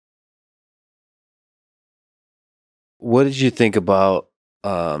what did you think about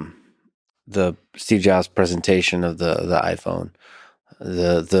the Steve Jobs presentation of the iPhone,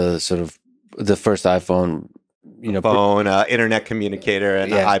 the sort of the first iPhone, you know, Phone, internet communicator,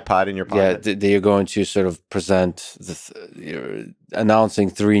 and yeah, an iPod in your yeah, pocket. you're going to sort of present you're announcing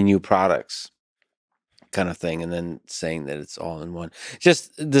 3 new products, kind of thing, and then saying that it's all in one.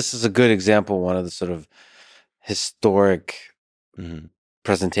 Just this is a good example, one of the sort of historic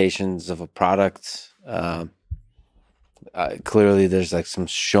presentations of a product. Clearly there's like some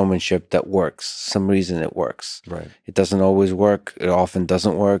showmanship that works, some reason it works. Right. It doesn't always work, it often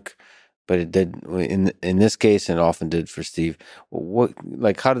doesn't work, but it did in this case, and it often did for Steve. What,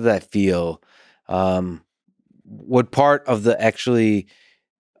 like, how did that feel? What part of the actually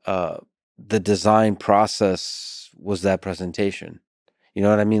the design process was that presentation? You know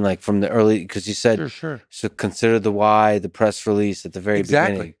what I mean? Like from the early, because you said, Sure. so consider the why, the press release at the very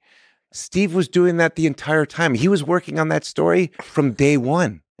beginning. Steve was doing that the entire time. He was working on that story from day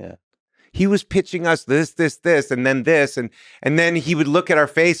one. Yeah. He was pitching us this, and then this, and then he would look at our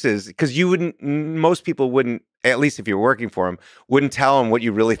faces, because most people wouldn't, at least if you were working for him, wouldn't tell him what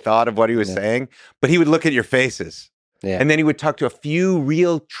you really thought of what he was saying, but he would look at your faces. Yeah. And then he would talk to a few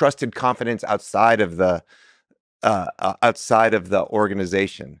real trusted confidants outside of the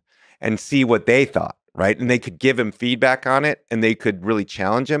organization and see what they thought. Right. And they could give him feedback on it, and they could really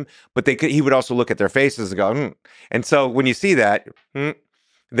challenge him, but he would also look at their faces and go, And so when you see that,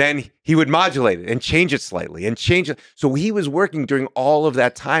 then he would modulate it and change it slightly and change it. So he was working during all of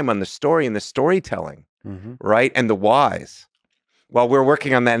that time on the story and the storytelling, right? And the whys, while we're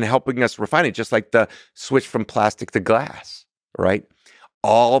working on that and helping us refine it, just like the switch from plastic to glass, right?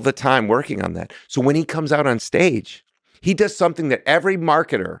 All the time working on that. So when he comes out on stage, he does something that every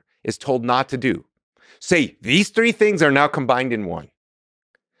marketer is told not to do. Say, these 3 things are now combined in one.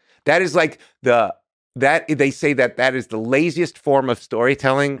 That is like they say that is the laziest form of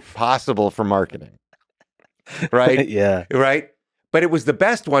storytelling possible for marketing. Right? Yeah. Right? But it was the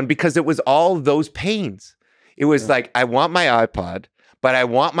best one because it was all those pains. It was like, I want my iPod, but I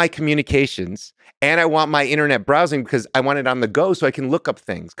want my communications, and I want my internet browsing because I want it on the go so I can look up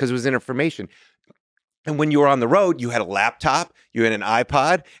things because it was information. And when you were on the road, you had a laptop, you had an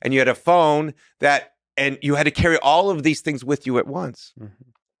iPod, and you had a phone and you had to carry all of these things with you at once.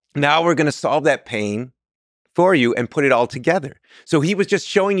 Now we're going to solve that pain for you and put it all together. So he was just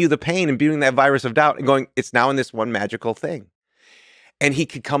showing you the pain and building that virus of doubt and going, it's now in this one magical thing. And he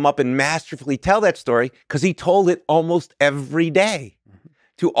could come up and masterfully tell that story because he told it almost every day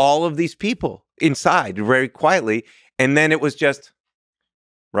to all of these people inside very quietly. And then it was just,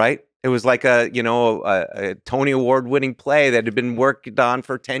 right? It was like a Tony Award winning play that had been worked on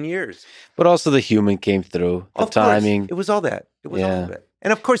for 10 years. But also the human came through, the timing. It was all that. It was all of it.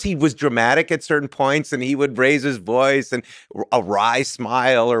 And of course, he was dramatic at certain points, and he would raise his voice and a wry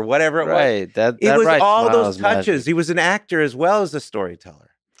smile or whatever it was. Right. It was all those touches. Magic. He was an actor as well as a storyteller.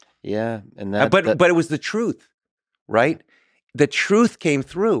 Yeah. And but it was the truth, right? The truth came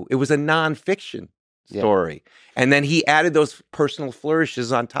through. It was a nonfiction story. Yeah. And then he added those personal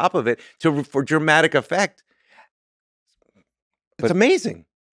flourishes on top of it for dramatic effect. It's amazing.